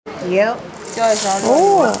有，叫一声。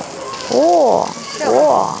哦，哦，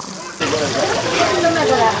哇！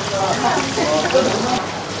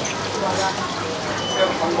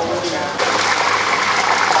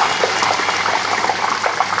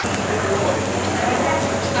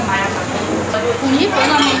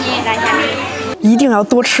一定要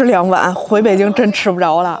多吃2碗，回北京真吃不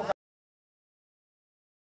着了。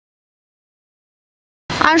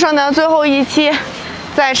安顺的最后一期，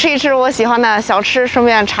再吃一吃我喜欢的小吃，顺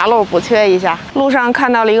便查漏补缺一下。路上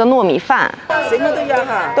看到了一个糯米饭，什么都要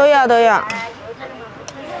哈？都要都要。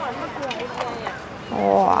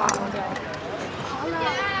哇！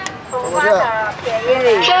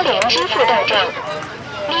交零支付到账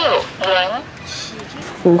6元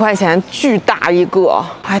5块钱，巨大一个，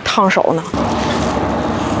还烫手呢。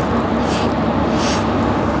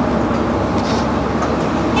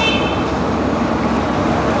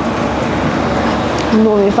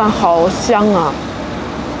糯米饭好香啊，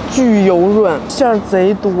巨油润，馅儿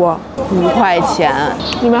贼多，5块钱，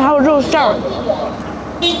里面还有肉馅儿，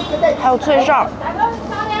还有脆哨，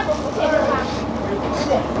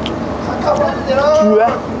绝！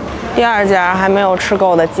第2家还没有吃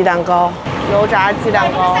够的鸡蛋糕，油炸鸡蛋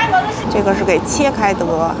糕，这个是给切开的，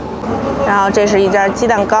然后这是一家鸡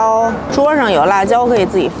蛋糕，桌上有辣椒可以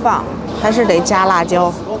自己放，还是得加辣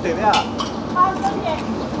椒。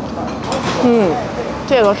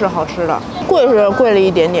这个是好吃的，贵是贵了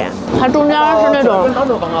一点点，它中间是那种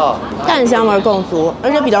蛋香味更足，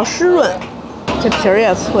而且比较湿润，这皮儿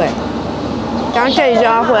也脆。当然这一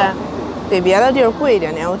家会比别的地儿贵一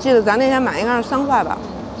点点，我记得咱那天买应该是3块吧，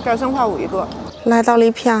这3块5一个。来到了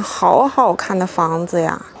一片好好看的房子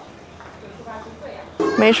呀，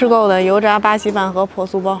没吃够的油炸巴西饭和破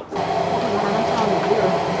酥包。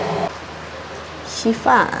稀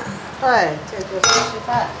饭。对，这就是稀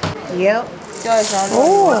饭。有。叫一声。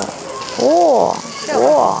哦，哦，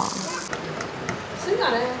哇！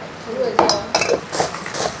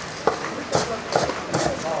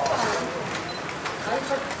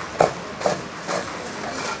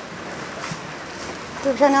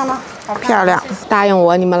这漂亮吗？漂亮！答应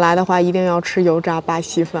我，你们来的话一定要吃油炸巴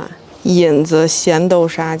西饭，引子咸豆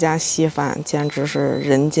沙加稀饭，简直是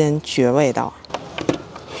人间绝味道。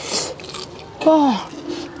哇！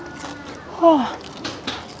哇！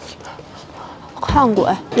看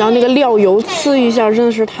过，然后那个料油呲一下，真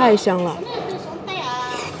的是太香了。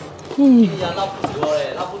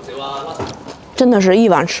真的是一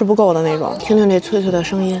碗吃不够的那种。听听这脆脆的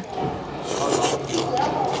声音。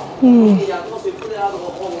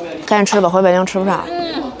赶紧吃吧，回北京吃不上。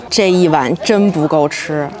这一碗真不够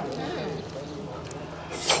吃，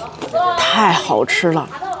太好吃了。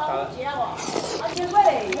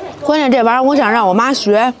关键这玩意儿，我想让我妈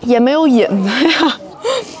学，也没有引子呀，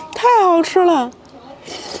太好吃了。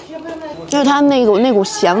因为它那股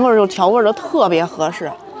咸味儿，就调味的特别合适，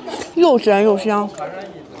又咸又香。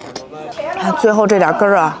看最后这点根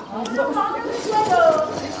儿啊，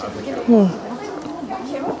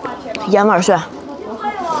盐味炫。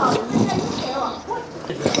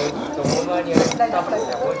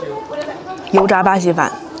油炸巴西饭，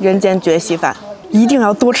人间绝稀饭，一定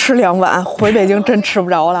要多吃2碗，回北京真吃不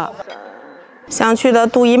着了。想去的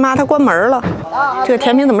杜姨妈她关门了，这个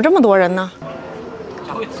甜品怎么这么多人呢？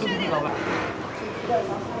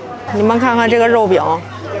你们看看这个肉饼，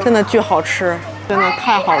真的巨好吃，真的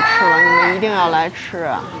太好吃了，你们一定要来吃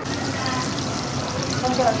啊！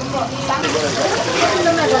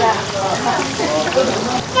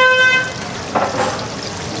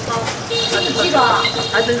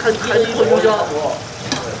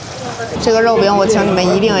这个肉饼我请你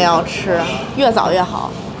们一定要吃，越早越好，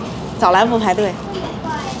早来不排队。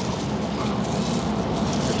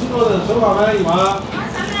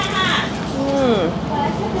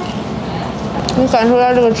你感受一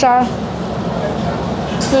下这个渣儿，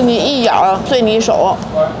就你一咬碎你手。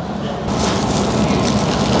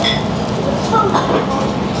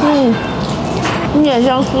面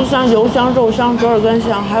香、酥香、油香、肉香、折耳根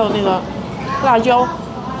香，还有那个辣椒。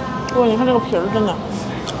哇，你看这个皮儿真的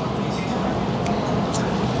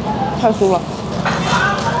太酥了。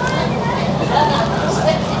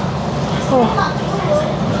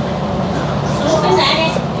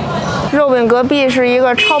肉饼隔壁是一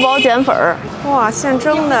个超薄碱粉儿，哇，现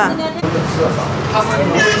蒸的，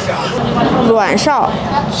软哨、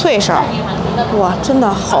脆哨，哇，真的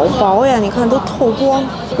好薄呀！你看都透光。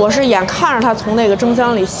我是眼看着它从那个蒸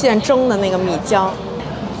箱里现蒸的那个米浆，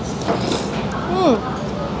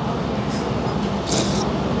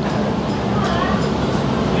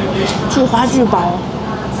巨滑巨薄，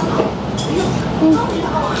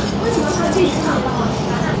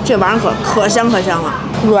这玩意儿可香了。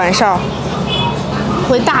软哨，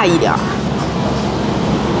会大一点，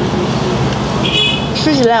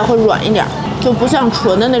吃起来也会软一点，就不像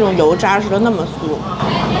纯的那种油炸似的那么酥。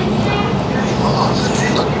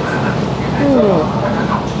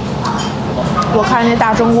我看那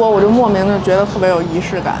大蒸锅，我就莫名的觉得特别有仪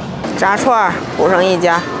式感。炸串补上一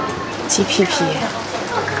家，鸡皮皮，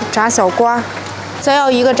炸小瓜，再要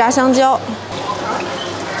一个炸香蕉。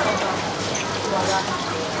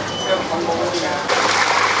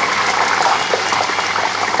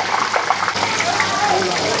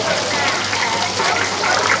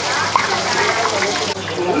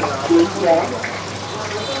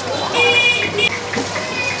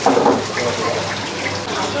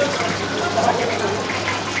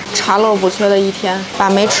查漏补缺的一天，把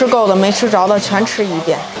没吃够的、没吃着的全吃一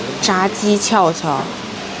遍。炸鸡翘翘，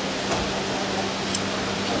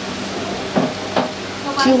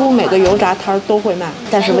几乎每个油炸摊都会卖，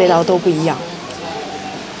但是味道都不一样。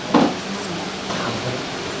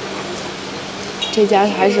这家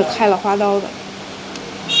还是开了花刀的。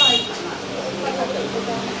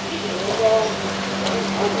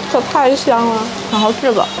这太香了！然后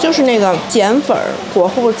这个就是那个碱粉裹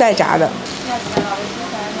糊再炸的。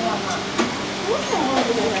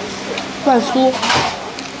外酥，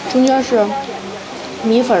中间是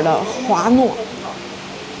米粉的滑糯。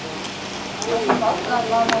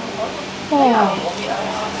哦，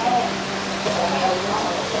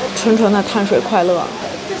纯纯的碳水快乐。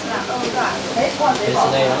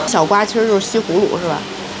小瓜其实就是西葫芦是吧？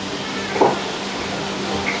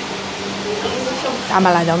大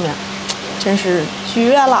拌辣椒面，真是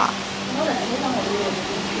绝了！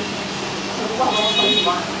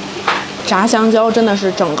炸香蕉真的是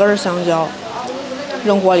整根香蕉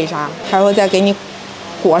扔锅里炸，还会再给你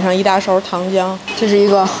裹上一大勺糖浆，这是一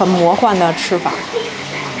个很魔幻的吃法，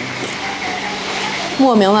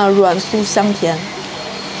莫名的软酥香甜。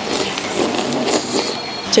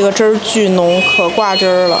这个汁儿巨浓，可挂汁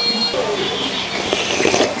儿了。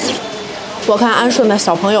我看安顺的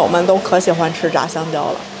小朋友们都可喜欢吃炸香蕉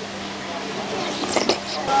了。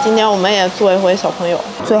今天我们也做一回小朋友，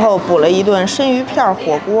最后补了一顿参鱼片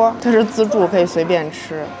火锅，它是自助，可以随便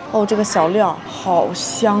吃。哦，这个小料好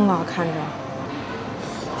香啊，看着。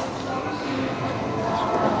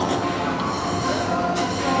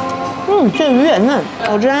这鱼也嫩。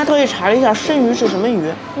我之前还特意查了一下，参鱼是什么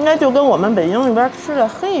鱼，应该就跟我们北京那边吃的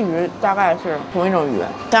黑鱼大概是同一种鱼，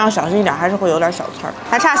但要小心一点，还是会有点小刺儿。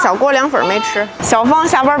还差小锅凉粉没吃。小芳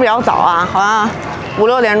下班比较早啊，好像5、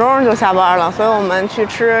6点钟就下班了，所以我们去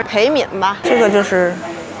吃培敏吧。这个就是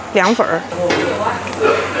凉粉儿。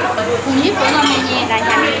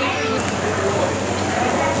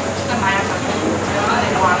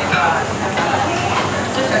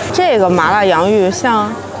这个麻辣洋芋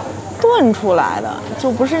像炖出来的，就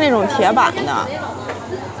不是那种铁板的，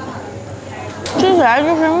吃起来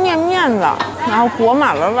就是面面的，然后裹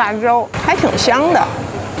满了辣椒，还挺香的。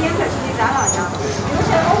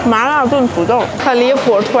麻辣炖土豆，很离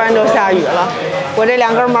谱，突然就下雨了，我这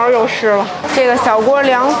2根毛又湿了。这个小锅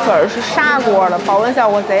凉粉是砂锅的，保温效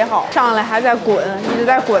果贼好，上来还在滚，一直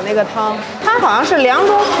在滚那个汤。它好像是2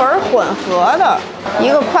种粉混合的，一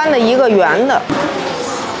个宽的，一个圆的。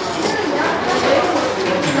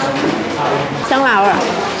香辣味儿，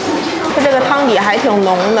它这个汤底还挺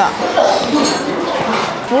浓的，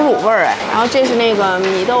腐乳味儿哎。然后这是那个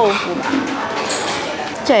米豆腐吧，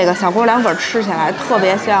这个小锅凉粉吃起来特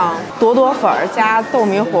别像朵朵粉加豆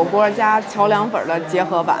米火锅加桥凉粉的结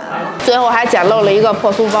合版。最后还捡漏了一个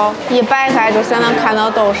破酥包，一掰开就相当看到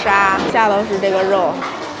豆沙，下头是这个肉。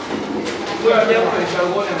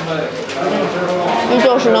依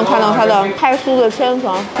旧是能看到它的拍酥的千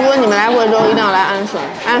层。如果你们来贵州，一定要来安顺，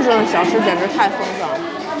安顺的小吃简直太丰盛了。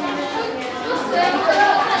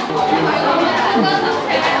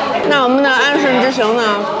那我们的安顺之行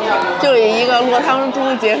呢，就以一个落汤猪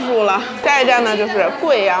结束了。下一站呢就是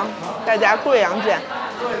贵阳，大家贵阳见。